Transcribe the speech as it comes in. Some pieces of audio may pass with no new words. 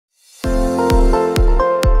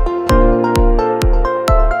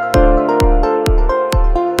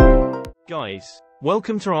guys,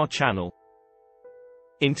 welcome to our channel.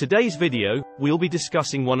 In today's video, we'll be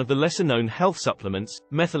discussing one of the lesser-known health supplements,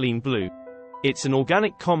 Methylene Blue. It's an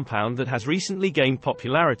organic compound that has recently gained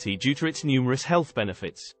popularity due to its numerous health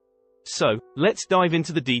benefits. So, let's dive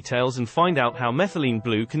into the details and find out how Methylene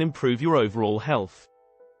Blue can improve your overall health.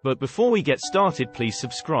 But before we get started, please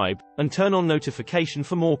subscribe and turn on notification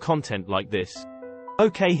for more content like this.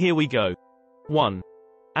 Okay, here we go. 1.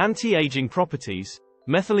 Anti-aging properties.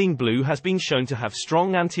 Methylene Blue has been shown to have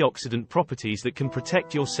strong antioxidant properties that can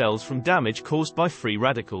protect your cells from damage caused by free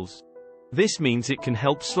radicals. This means it can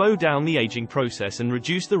help slow down the aging process and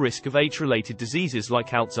reduce the risk of age-related diseases like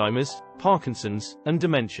Alzheimer's, Parkinson's, and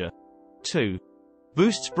dementia. 2.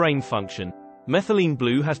 Boosts brain function. Methylene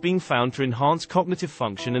Blue has been found to enhance cognitive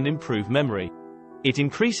function and improve memory. It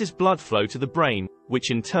increases blood flow to the brain, which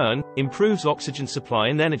in turn improves oxygen supply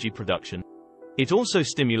and energy production. It also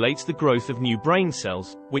stimulates the growth of new brain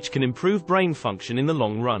cells, which can improve brain function in the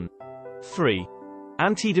long run. 3.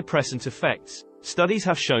 Antidepressant effects. Studies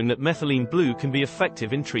have shown that Methylene Blue can be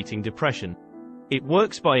effective in treating depression. It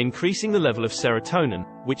works by increasing the level of serotonin,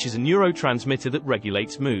 which is a neurotransmitter that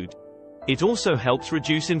regulates mood. It also helps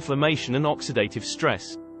reduce inflammation and oxidative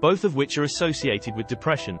stress, both of which are associated with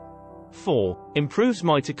depression. 4. Improves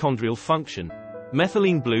mitochondrial function.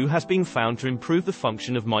 Methylene Blue has been found to improve the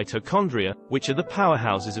function of mitochondria, which are the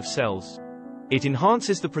powerhouses of cells. It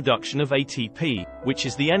enhances the production of ATP, which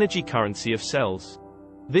is the energy currency of cells.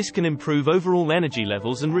 This can improve overall energy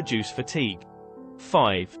levels and reduce fatigue.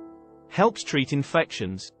 5. Helps treat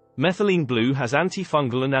infections. Methylene Blue has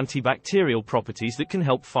antifungal and antibacterial properties that can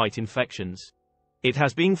help fight infections. It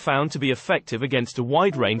has been found to be effective against a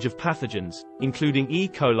wide range of pathogens, including E.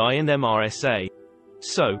 coli and MRSA.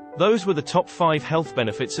 So, those were the top 5 health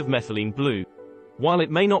benefits of Methylene Blue. While it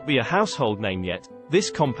may not be a household name yet, this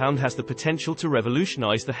compound has the potential to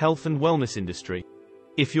revolutionize the health and wellness industry.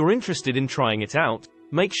 If you're interested in trying it out,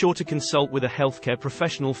 make sure to consult with a healthcare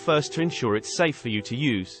professional first to ensure it's safe for you to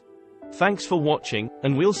use. Thanks for watching,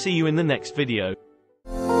 and we'll see you in the next video.